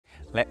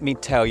Let me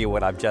tell you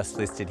what I've just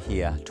listed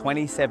here.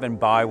 27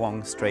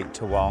 Bywong Street,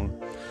 Toowong.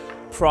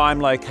 Prime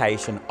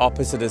location,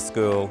 opposite a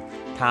school.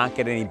 Can't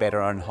get any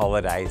better on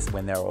holidays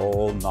when they're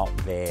all not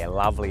there.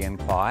 Lovely and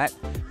quiet.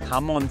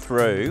 Come on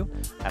through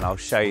and I'll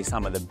show you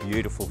some of the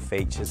beautiful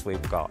features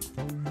we've got.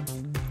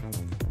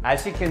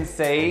 As you can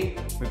see,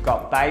 we've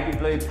got baby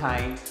blue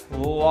paint, a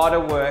lot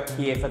of work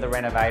here for the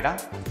renovator.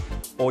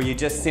 Or you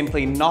just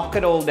simply knock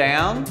it all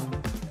down,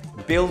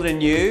 build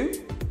anew,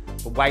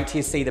 but wait till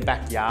you see the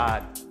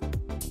backyard.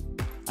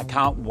 I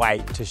can't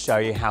wait to show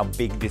you how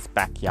big this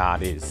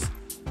backyard is.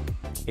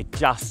 It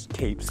just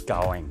keeps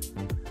going.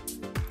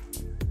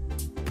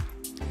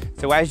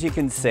 So as you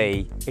can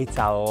see, it's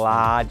a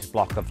large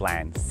block of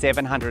land,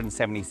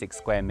 776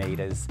 square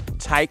metres.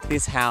 Take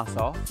this house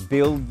off,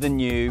 build the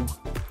new,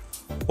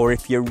 or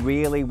if you're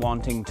really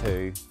wanting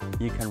to,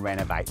 you can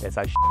renovate. There's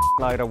a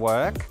load of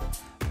work,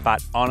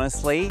 but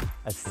honestly,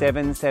 a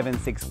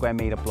 776 square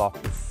metre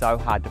block is so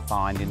hard to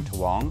find in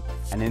Toowong,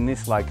 and in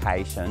this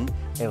location,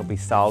 it'll be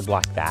sold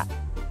like that.